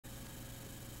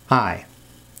Hi.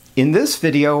 In this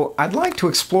video, I'd like to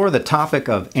explore the topic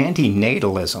of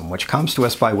anti-natalism, which comes to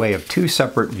us by way of two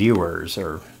separate viewers,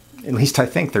 or at least I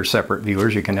think they're separate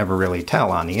viewers. You can never really tell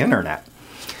on the internet.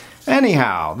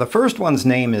 Anyhow, the first one's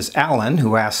name is Alan,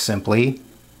 who asks simply,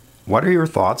 "What are your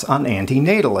thoughts on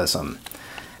anti-natalism?"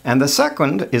 And the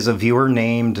second is a viewer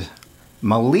named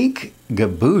Malik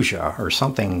Gabuja, or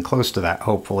something close to that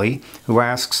hopefully, who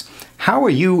asks, "How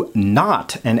are you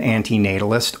not an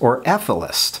anti-natalist or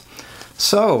Efilist?"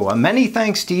 So, many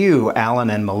thanks to you,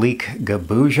 Alan and Malik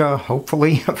Gabuja,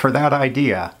 hopefully, for that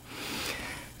idea.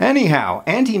 Anyhow,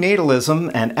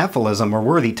 anti-natalism and Efilism are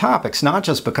worthy topics, not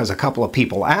just because a couple of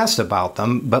people asked about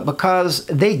them, but because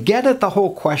they get at the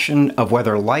whole question of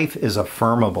whether life is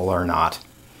affirmable or not,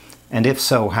 and if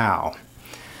so, how.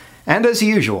 And as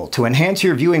usual, to enhance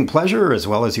your viewing pleasure as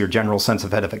well as your general sense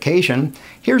of edification,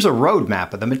 here's a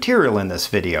roadmap of the material in this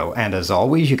video, and as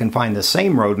always, you can find the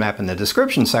same roadmap in the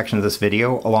description section of this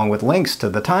video, along with links to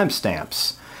the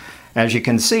timestamps. As you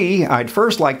can see, I'd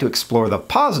first like to explore the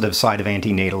positive side of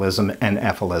anti-natalism and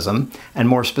Efilism, and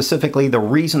more specifically, the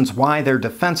reasons why they're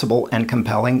defensible and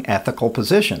compelling ethical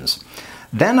positions.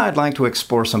 Then I'd like to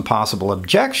explore some possible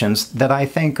objections that I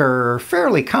think are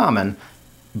fairly common,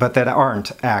 but that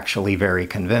aren't actually very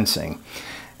convincing.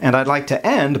 And I'd like to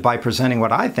end by presenting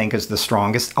what I think is the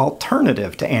strongest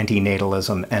alternative to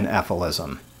anti-natalism and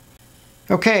Efilism.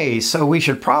 Okay, so we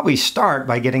should probably start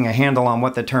by getting a handle on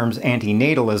what the terms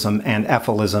anti-natalism and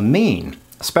Efilism mean,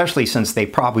 especially since they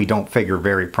probably don't figure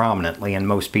very prominently in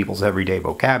most people's everyday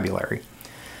vocabulary.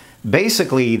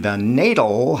 Basically, the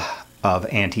natal of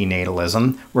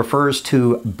anti-natalism refers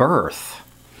to birth.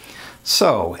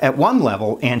 So, at one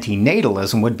level,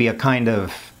 anti-natalism would be a kind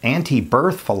of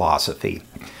anti-birth philosophy.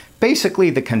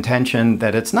 Basically the contention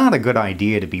that it's not a good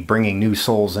idea to be bringing new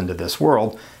souls into this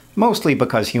world, mostly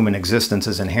because human existence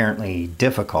is inherently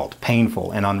difficult,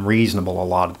 painful, and unreasonable a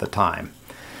lot of the time.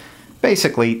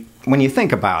 Basically, when you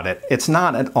think about it, it's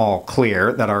not at all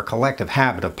clear that our collective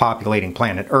habit of populating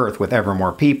planet Earth with ever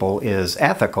more people is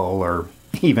ethical or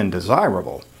even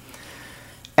desirable.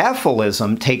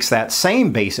 Efilism takes that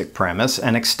same basic premise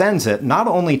and extends it not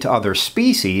only to other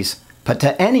species, but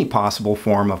to any possible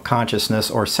form of consciousness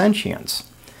or sentience.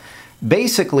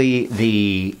 Basically,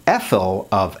 the Efil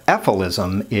of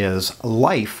Efilism is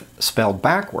life spelled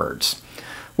backwards,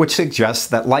 which suggests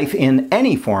that life in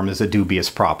any form is a dubious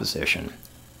proposition.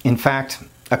 In fact,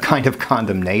 a kind of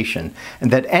condemnation,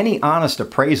 and that any honest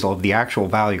appraisal of the actual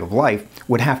value of life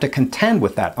would have to contend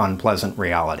with that unpleasant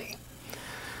reality.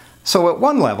 So at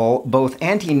one level, both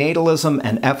anti-natalism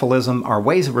and Efilism are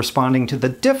ways of responding to the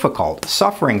difficult,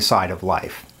 suffering side of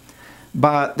life.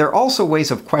 But they're also ways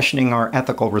of questioning our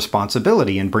ethical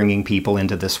responsibility in bringing people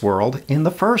into this world in the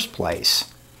first place.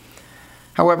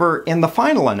 However, in the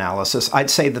final analysis, I'd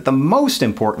say that the most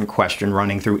important question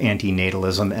running through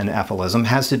anti-natalism and Efilism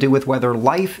has to do with whether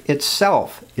life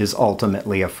itself is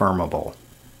ultimately affirmable.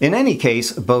 In any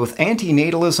case, both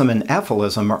anti-natalism and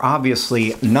Efilism are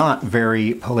obviously not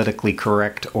very politically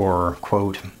correct or,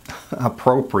 quote,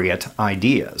 appropriate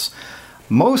ideas,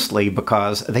 mostly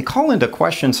because they call into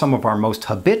question some of our most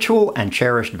habitual and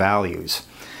cherished values.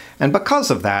 And because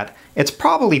of that, it's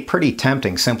probably pretty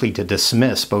tempting simply to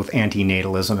dismiss both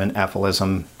anti-natalism and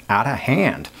Efilism out of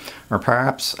hand, or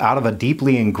perhaps out of a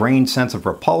deeply ingrained sense of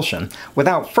repulsion,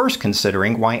 without first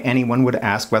considering why anyone would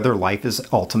ask whether life is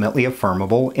ultimately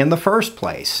affirmable in the first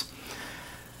place.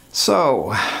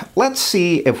 So, let's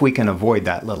see if we can avoid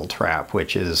that little trap,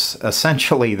 which is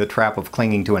essentially the trap of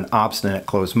clinging to an obstinate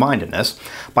closed-mindedness,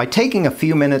 by taking a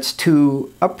few minutes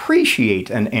to appreciate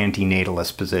an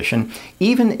anti-natalist position,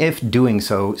 even if doing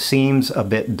so seems a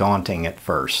bit daunting at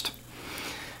first.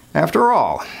 After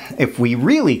all, if we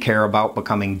really care about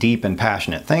becoming deep and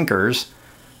passionate thinkers,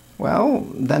 well,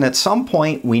 then at some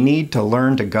point we need to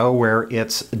learn to go where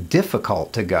it's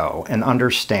difficult to go and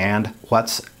understand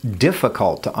what's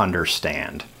difficult to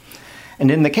understand. And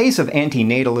in the case of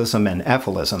anti-natalism and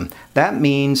Efilism, that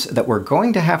means that we're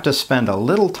going to have to spend a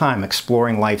little time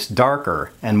exploring life's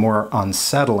darker and more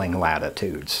unsettling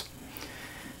latitudes.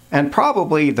 And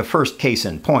probably the first case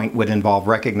in point would involve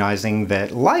recognizing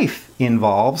that life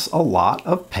involves a lot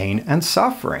of pain and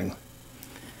suffering.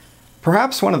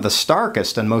 Perhaps one of the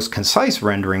starkest and most concise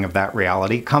rendering of that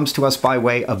reality comes to us by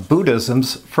way of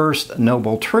Buddhism's first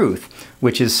noble truth,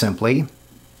 which is simply,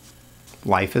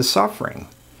 life is suffering,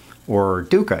 or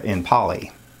dukkha in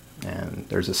Pali, and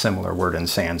there's a similar word in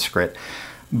Sanskrit.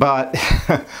 But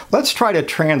let's try to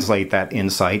translate that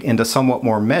insight into somewhat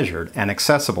more measured and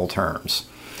accessible terms.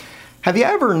 Have you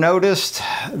ever noticed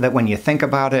that when you think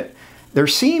about it, there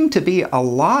seem to be a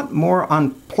lot more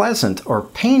unpleasant or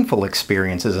painful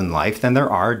experiences in life than there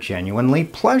are genuinely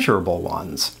pleasurable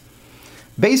ones.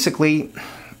 Basically,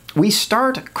 we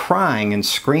start crying and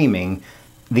screaming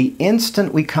the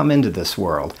instant we come into this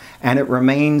world, and it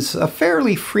remains a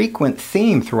fairly frequent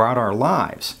theme throughout our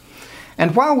lives.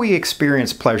 And while we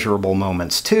experience pleasurable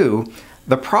moments too,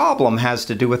 the problem has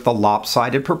to do with the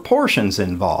lopsided proportions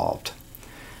involved.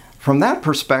 From that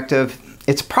perspective,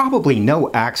 it's probably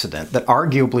no accident that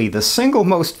arguably the single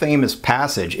most famous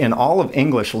passage in all of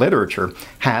English literature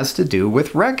has to do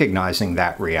with recognizing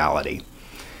that reality.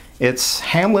 It's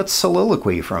Hamlet's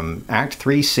soliloquy from Act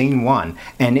 3, Scene 1,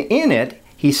 and in it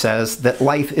he says that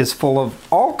life is full of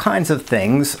all kinds of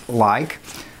things like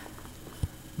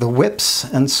the whips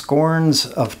and scorns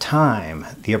of time,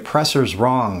 the oppressor's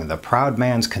wrong, the proud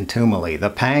man's contumely, the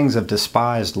pangs of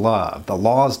despised love, the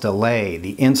law's delay,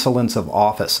 the insolence of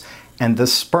office, and the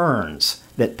spurns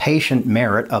that patient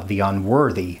merit of the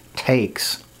unworthy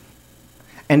takes.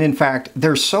 And in fact,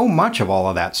 there's so much of all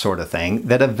of that sort of thing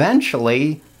that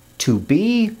eventually, to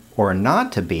be or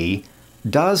not to be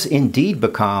does indeed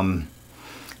become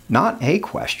not a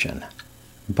question,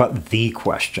 but the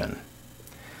question.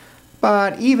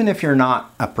 But even if you're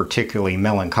not a particularly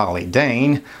melancholy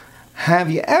Dane, have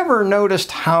you ever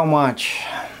noticed how much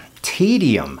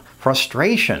tedium,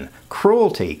 frustration,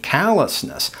 cruelty,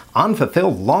 callousness,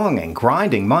 unfulfilled longing,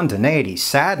 grinding mundanity,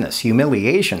 sadness,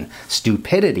 humiliation,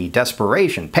 stupidity,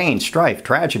 desperation, pain, strife,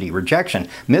 tragedy, rejection,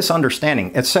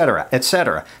 misunderstanding, etc.,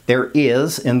 etc. there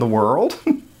is in the world?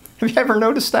 Have you ever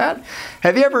noticed that?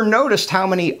 Have you ever noticed how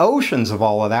many oceans of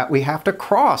all of that we have to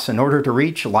cross in order to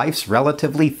reach life's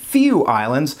relatively few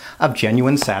islands of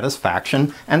genuine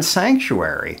satisfaction and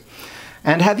sanctuary?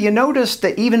 And have you noticed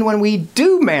that even when we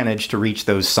do manage to reach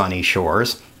those sunny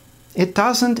shores, it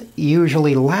doesn't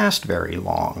usually last very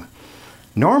long?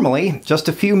 Normally, just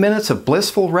a few minutes of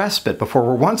blissful respite before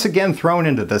we're once again thrown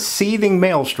into the seething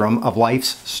maelstrom of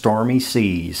life's stormy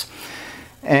seas.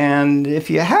 And if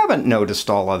you haven't noticed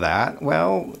all of that,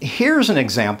 well, here's an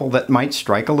example that might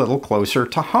strike a little closer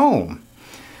to home.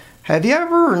 Have you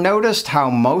ever noticed how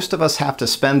most of us have to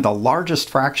spend the largest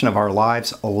fraction of our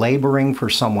lives laboring for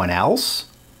someone else?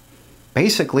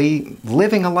 Basically,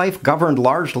 living a life governed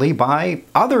largely by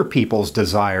other people's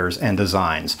desires and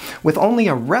designs, with only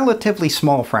a relatively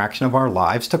small fraction of our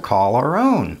lives to call our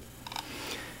own.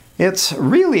 It's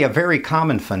really a very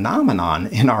common phenomenon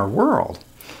in our world.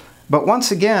 But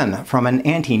once again, from an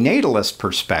anti-natalist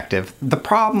perspective, the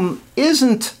problem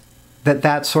isn't that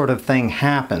that sort of thing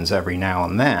happens every now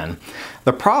and then.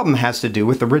 The problem has to do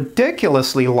with the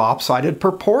ridiculously lopsided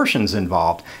proportions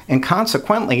involved, and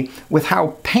consequently with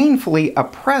how painfully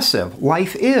oppressive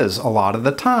life is a lot of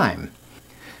the time.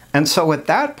 And so at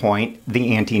that point,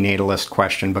 the anti-natalist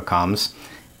question becomes,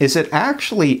 is it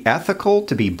actually ethical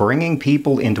to be bringing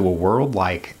people into a world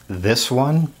like this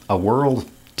one, a world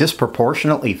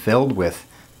disproportionately filled with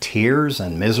tears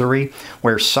and misery,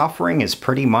 where suffering is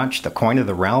pretty much the coin of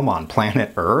the realm on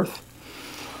planet Earth?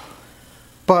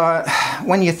 But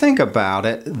when you think about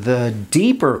it, the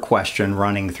deeper question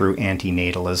running through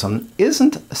anti-natalism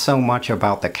isn't so much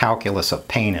about the calculus of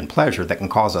pain and pleasure that can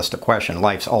cause us to question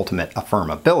life's ultimate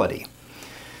affirmability.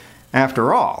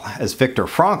 After all, as Viktor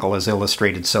Frankl has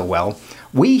illustrated so well,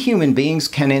 we human beings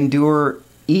can endure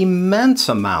immense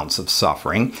amounts of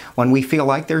suffering when we feel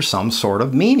like there's some sort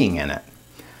of meaning in it.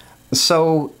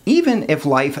 So even if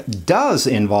life does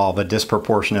involve a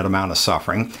disproportionate amount of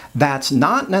suffering, that's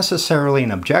not necessarily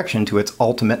an objection to its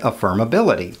ultimate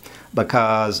affirmability,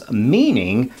 because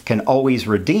meaning can always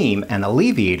redeem and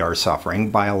alleviate our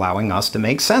suffering by allowing us to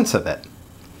make sense of it.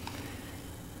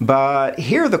 But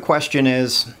here the question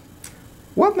is,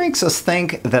 what makes us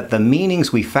think that the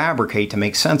meanings we fabricate to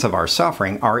make sense of our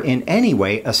suffering are in any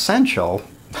way essential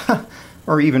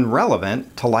or even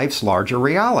relevant to life's larger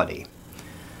reality?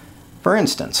 For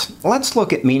instance, let's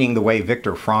look at meaning the way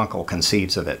Viktor Frankl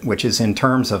conceives of it, which is in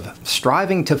terms of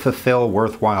striving to fulfill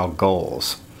worthwhile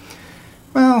goals.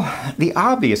 Well, the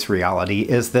obvious reality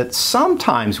is that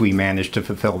sometimes we manage to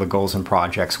fulfill the goals and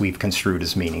projects we've construed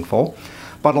as meaningful,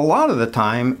 but a lot of the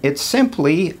time it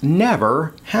simply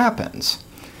never happens.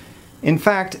 In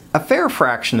fact, a fair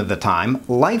fraction of the time,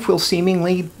 life will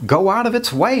seemingly go out of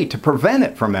its way to prevent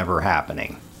it from ever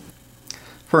happening.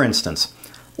 For instance,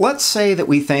 let's say that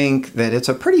we think that it's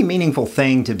a pretty meaningful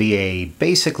thing to be a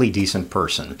basically decent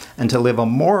person and to live a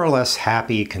more or less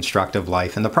happy, constructive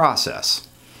life in the process.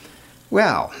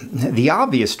 Well, the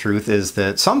obvious truth is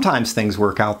that sometimes things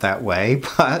work out that way,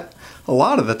 but a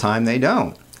lot of the time they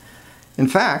don't. In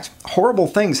fact, horrible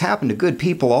things happen to good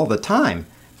people all the time,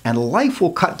 and life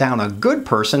will cut down a good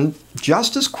person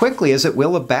just as quickly as it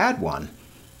will a bad one.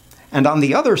 And on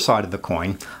the other side of the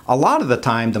coin, a lot of the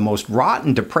time the most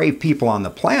rotten, depraved people on the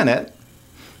planet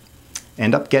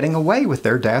end up getting away with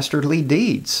their dastardly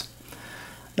deeds.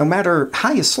 No matter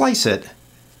how you slice it,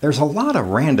 there's a lot of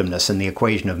randomness in the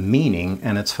equation of meaning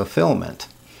and its fulfillment.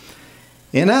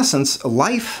 In essence,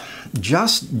 life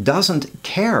just doesn't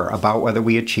care about whether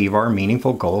we achieve our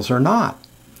meaningful goals or not.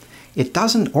 It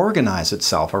doesn't organize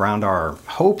itself around our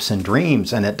hopes and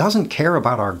dreams, and it doesn't care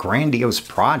about our grandiose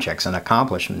projects and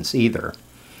accomplishments either.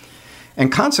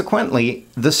 And consequently,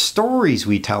 the stories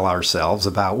we tell ourselves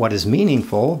about what is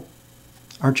meaningful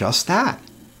are just that.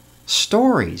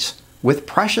 Stories with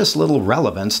precious little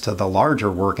relevance to the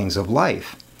larger workings of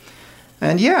life.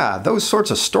 And yeah, those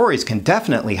sorts of stories can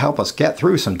definitely help us get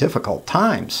through some difficult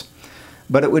times.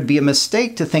 But it would be a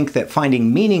mistake to think that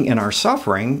finding meaning in our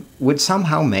suffering would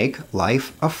somehow make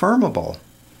life affirmable.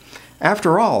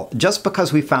 After all, just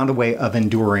because we found a way of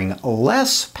enduring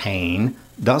less pain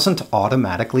doesn't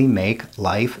automatically make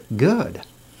life good.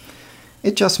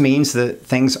 It just means that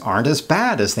things aren't as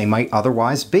bad as they might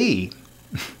otherwise be,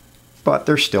 but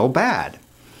they're still bad.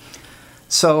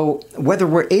 So whether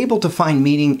we're able to find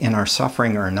meaning in our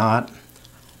suffering or not,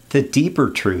 the deeper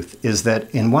truth is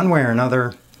that in one way or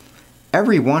another,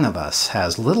 every one of us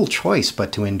has little choice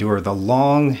but to endure the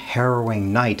long,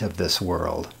 harrowing night of this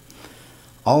world,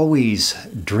 always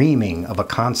dreaming of a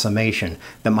consummation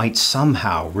that might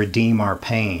somehow redeem our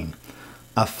pain,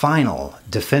 a final,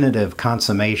 definitive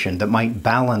consummation that might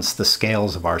balance the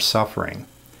scales of our suffering.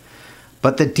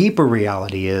 But the deeper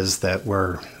reality is that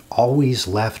we're always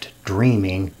left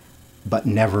dreaming, but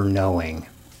never knowing.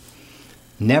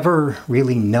 Never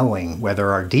really knowing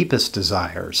whether our deepest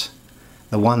desires,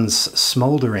 the ones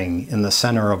smoldering in the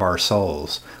center of our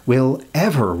souls, will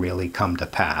ever really come to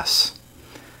pass.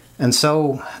 And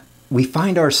so we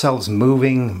find ourselves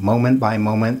moving moment by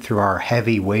moment through our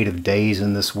heavy weight of days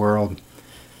in this world,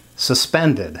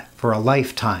 suspended for a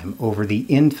lifetime over the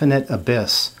infinite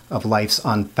abyss of life's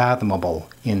unfathomable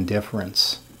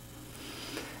indifference.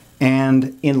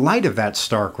 And in light of that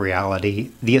stark reality,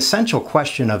 the essential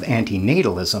question of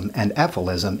anti-natalism and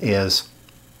Efilism is,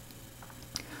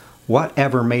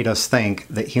 whatever made us think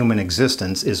that human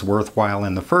existence is worthwhile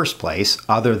in the first place,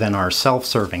 other than our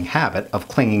self-serving habit of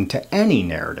clinging to any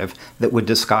narrative that would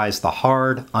disguise the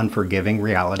hard, unforgiving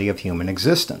reality of human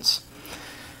existence?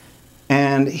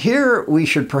 And here we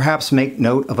should perhaps make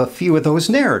note of a few of those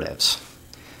narratives.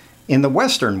 In the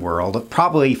Western world,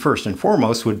 probably first and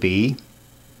foremost would be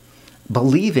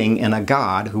believing in a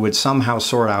God who would somehow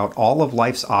sort out all of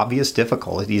life's obvious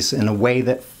difficulties in a way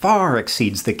that far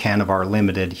exceeds the ken of our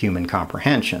limited human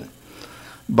comprehension.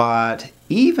 But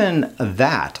even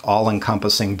that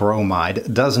all-encompassing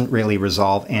bromide doesn't really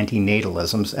resolve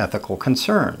anti-natalism's ethical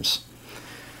concerns.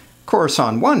 Of course,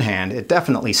 on one hand, it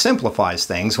definitely simplifies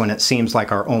things when it seems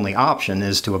like our only option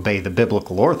is to obey the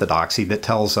biblical orthodoxy that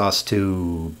tells us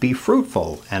to be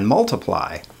fruitful and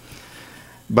multiply.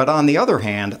 But on the other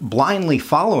hand, blindly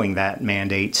following that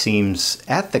mandate seems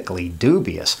ethically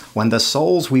dubious when the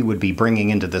souls we would be bringing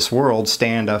into this world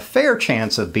stand a fair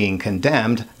chance of being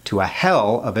condemned to a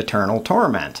hell of eternal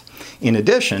torment, in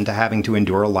addition to having to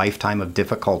endure a lifetime of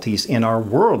difficulties in our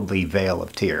worldly vale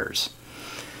of tears.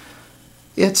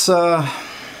 It's a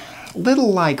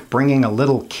little like bringing a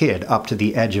little kid up to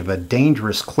the edge of a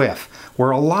dangerous cliff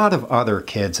where a lot of other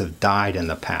kids have died in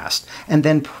the past, and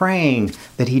then praying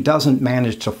that he doesn't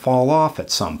manage to fall off at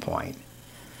some point.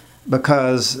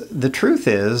 Because the truth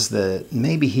is that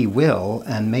maybe he will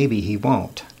and maybe he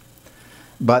won't.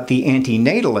 But the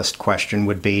anti-natalist question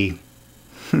would be,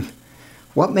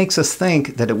 what makes us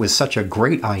think that it was such a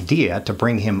great idea to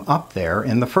bring him up there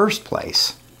in the first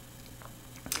place?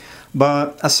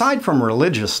 But aside from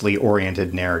religiously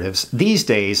oriented narratives, these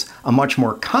days a much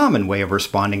more common way of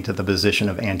responding to the position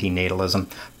of anti-natalism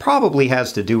probably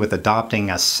has to do with adopting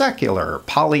a secular,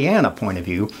 Pollyanna point of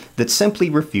view that simply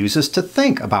refuses to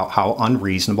think about how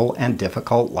unreasonable and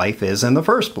difficult life is in the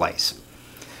first place.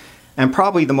 And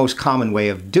probably the most common way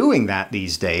of doing that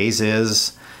these days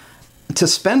is to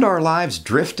spend our lives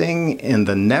drifting in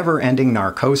the never-ending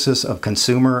narcosis of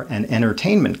consumer and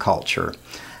entertainment culture,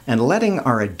 and letting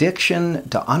our addiction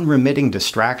to unremitting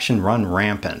distraction run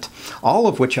rampant, all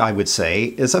of which I would say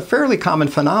is a fairly common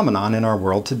phenomenon in our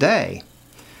world today.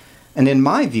 And in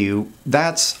my view,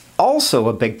 that's also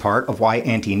a big part of why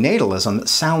anti-natalism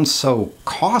sounds so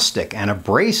caustic and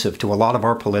abrasive to a lot of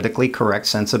our politically correct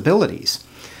sensibilities.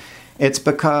 It's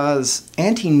because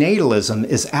anti-natalism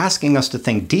is asking us to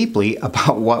think deeply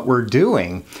about what we're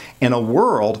doing in a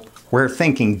world where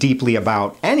thinking deeply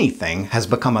about anything has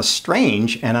become a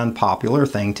strange and unpopular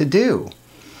thing to do.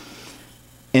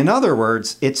 In other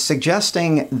words, it's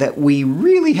suggesting that we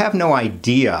really have no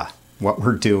idea what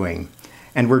we're doing,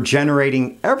 and we're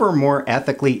generating ever more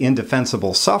ethically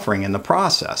indefensible suffering in the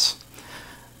process.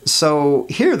 So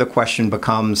here the question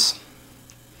becomes,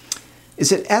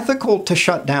 is it ethical to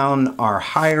shut down our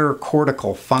higher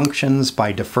cortical functions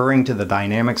by deferring to the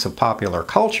dynamics of popular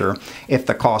culture if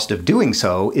the cost of doing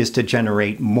so is to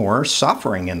generate more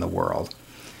suffering in the world?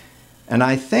 And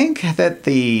I think that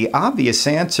the obvious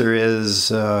answer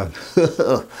is,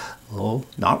 well,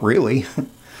 not really.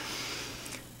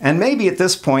 And maybe at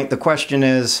this point the question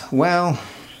is, well,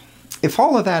 if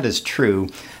all of that is true,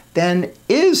 then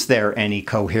is there any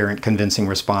coherent, convincing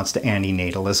response to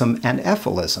anti-natalism and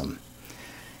Efilism?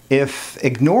 If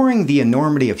ignoring the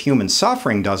enormity of human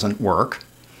suffering doesn't work,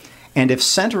 and if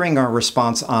centering our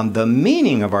response on the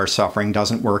meaning of our suffering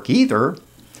doesn't work either,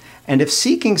 and if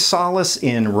seeking solace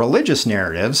in religious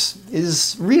narratives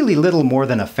is really little more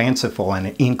than a fanciful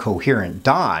and incoherent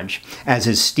dodge, as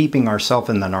is steeping ourselves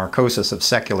in the narcosis of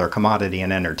secular commodity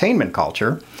and entertainment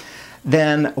culture,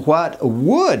 then what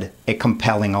would a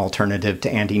compelling alternative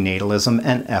to anti-natalism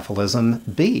and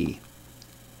Efilism be?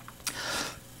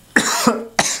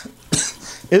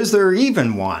 Is there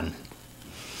even one?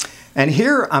 And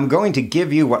here I'm going to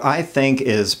give you what I think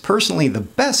is personally the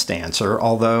best answer,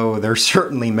 although there's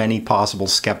certainly many possible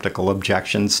skeptical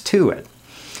objections to it.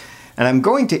 And I'm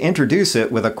going to introduce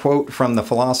it with a quote from the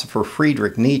philosopher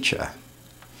Friedrich Nietzsche.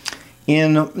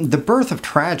 In The Birth of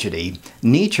Tragedy,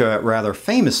 Nietzsche rather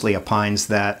famously opines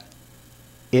that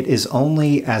it is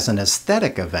only as an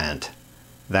aesthetic event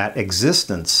that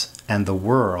existence and the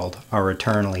world are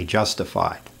eternally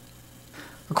justified.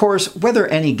 Of course, whether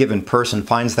any given person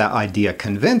finds that idea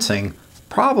convincing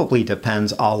probably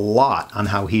depends a lot on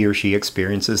how he or she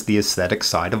experiences the aesthetic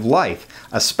side of life,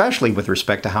 especially with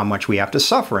respect to how much we have to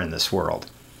suffer in this world.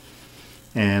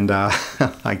 And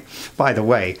by the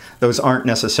way, those aren't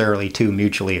necessarily two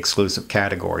mutually exclusive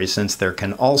categories, since there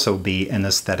can also be an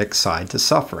aesthetic side to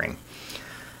suffering.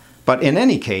 But in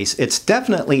any case, it's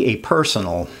definitely a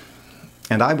personal,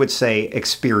 and I would say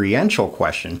experiential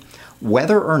question,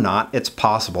 whether or not it's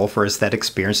possible for aesthetic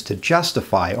experience to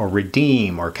justify or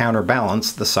redeem or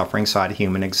counterbalance the suffering side of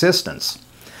human existence.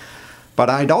 But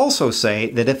I'd also say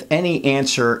that if any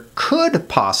answer could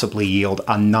possibly yield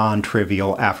a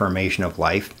non-trivial affirmation of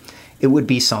life, it would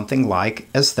be something like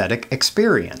aesthetic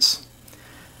experience.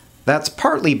 That's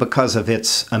partly because of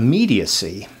its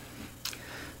immediacy.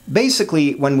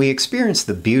 Basically, when we experience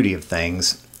the beauty of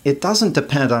things, it doesn't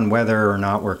depend on whether or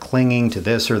not we're clinging to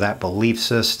this or that belief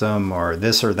system, or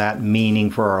this or that meaning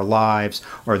for our lives,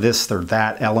 or this or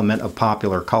that element of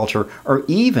popular culture, or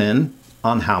even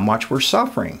on how much we're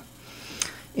suffering.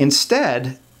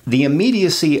 Instead, the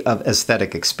immediacy of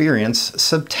aesthetic experience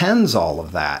subtends all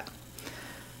of that.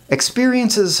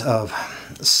 Experiences of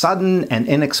sudden and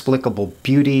inexplicable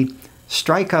beauty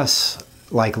strike us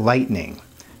like lightning,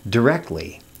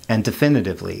 directly and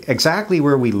definitively, exactly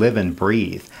where we live and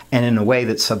breathe, and in a way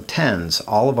that subtends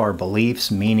all of our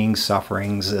beliefs, meanings,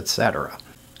 sufferings, etc.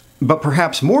 But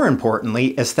perhaps more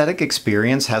importantly, aesthetic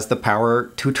experience has the power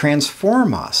to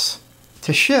transform us,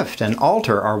 to shift and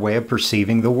alter our way of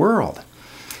perceiving the world.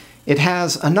 It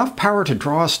has enough power to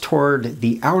draw us toward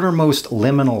the outermost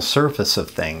liminal surface of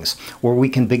things, where we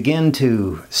can begin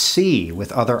to see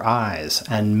with other eyes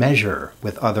and measure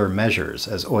with other measures,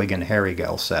 as Eugen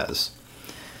Herrigel says.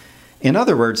 In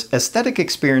other words, aesthetic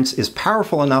experience is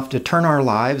powerful enough to turn our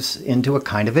lives into a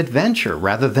kind of adventure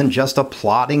rather than just a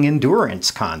plodding endurance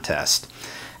contest.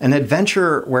 An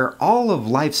adventure where all of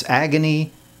life's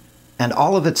agony and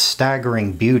all of its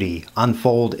staggering beauty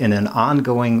unfold in an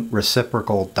ongoing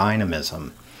reciprocal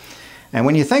dynamism. And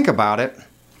when you think about it,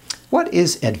 what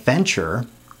is adventure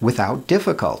without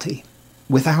difficulty,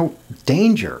 without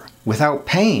danger, without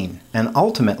pain, and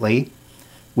ultimately,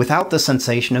 without the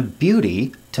sensation of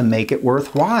beauty to make it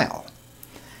worthwhile?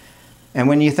 And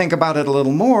when you think about it a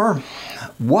little more,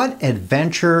 what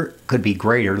adventure could be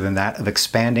greater than that of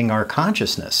expanding our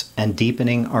consciousness and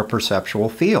deepening our perceptual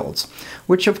fields,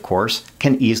 which of course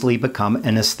can easily become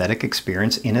an aesthetic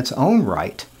experience in its own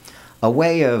right, a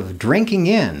way of drinking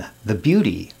in the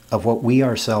beauty of what we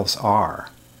ourselves are.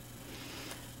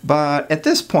 But at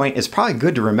this point, it's probably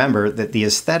good to remember that the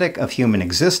aesthetic of human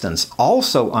existence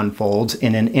also unfolds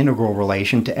in an integral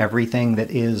relation to everything that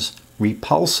is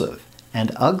repulsive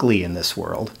and ugly in this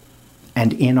world,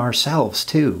 and in ourselves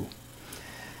too.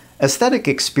 Aesthetic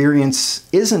experience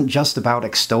isn't just about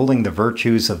extolling the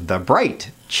virtues of the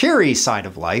bright, cheery side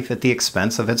of life at the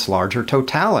expense of its larger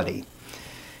totality.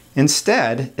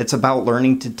 Instead, it's about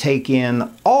learning to take in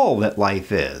all that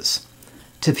life is,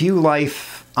 to view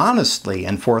life honestly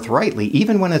and forthrightly,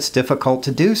 even when it's difficult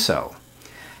to do so,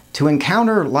 to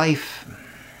encounter life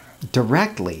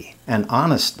directly and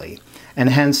honestly, and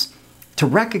hence to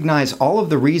recognize all of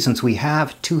the reasons we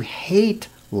have to hate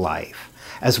life,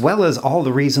 as well as all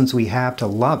the reasons we have to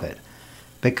love it,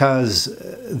 because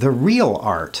the real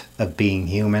art of being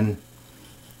human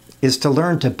is to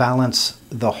learn to balance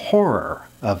the horror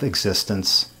of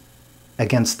existence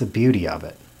against the beauty of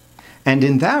it. And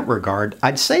in that regard,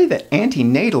 I'd say that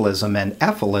anti-natalism and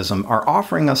Efilism are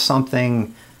offering us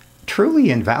something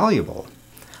truly invaluable,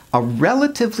 a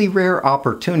relatively rare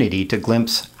opportunity to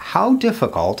glimpse how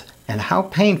difficult and how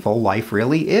painful life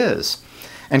really is,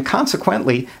 and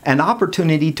consequently, an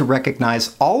opportunity to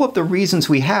recognize all of the reasons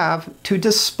we have to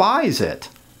despise it.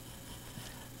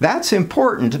 That's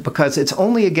important because it's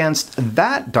only against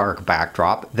that dark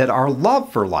backdrop that our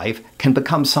love for life can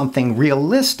become something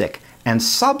realistic and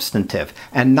substantive,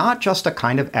 and not just a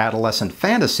kind of adolescent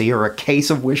fantasy or a case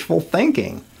of wishful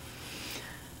thinking.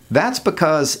 That's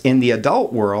because in the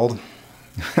adult world,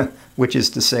 which is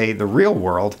to say the real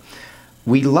world,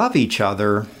 we love each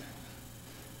other,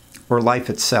 or life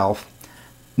itself,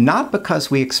 not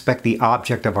because we expect the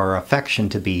object of our affection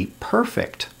to be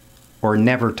perfect or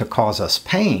never to cause us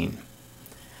pain.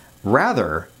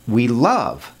 Rather, we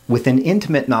love with an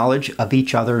intimate knowledge of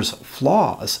each other's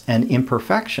flaws and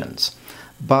imperfections,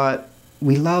 but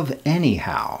we love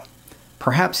anyhow,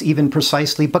 perhaps even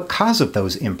precisely because of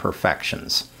those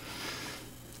imperfections.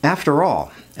 After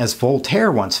all, as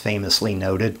Voltaire once famously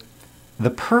noted,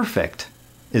 the perfect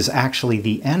is actually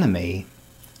the enemy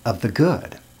of the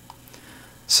good.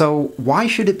 So why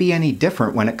should it be any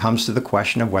different when it comes to the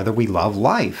question of whether we love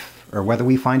life, or whether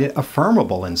we find it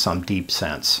affirmable in some deep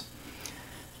sense?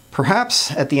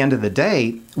 Perhaps at the end of the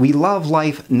day, we love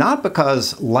life not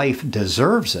because life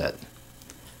deserves it,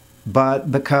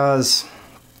 but because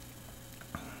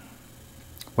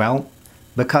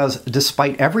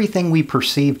despite everything we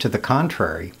perceive to the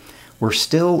contrary, we're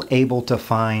still able to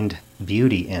find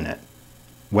beauty in it,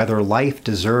 whether life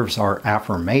deserves our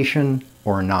affirmation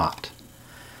or not.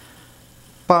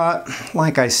 But,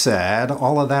 like I said,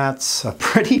 all of that's a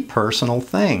pretty personal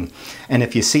thing. And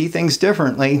if you see things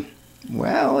differently,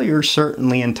 well, you're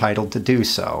certainly entitled to do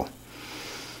so.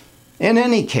 In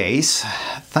any case,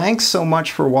 thanks so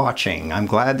much for watching. I'm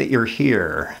glad that you're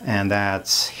here. And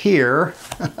that's here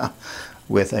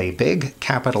with a big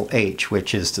capital H,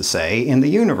 which is to say in the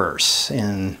universe,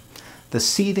 in the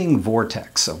seething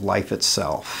vortex of life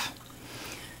itself.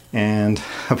 And,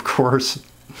 of course,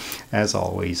 as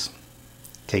always,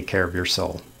 take care of your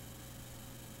soul.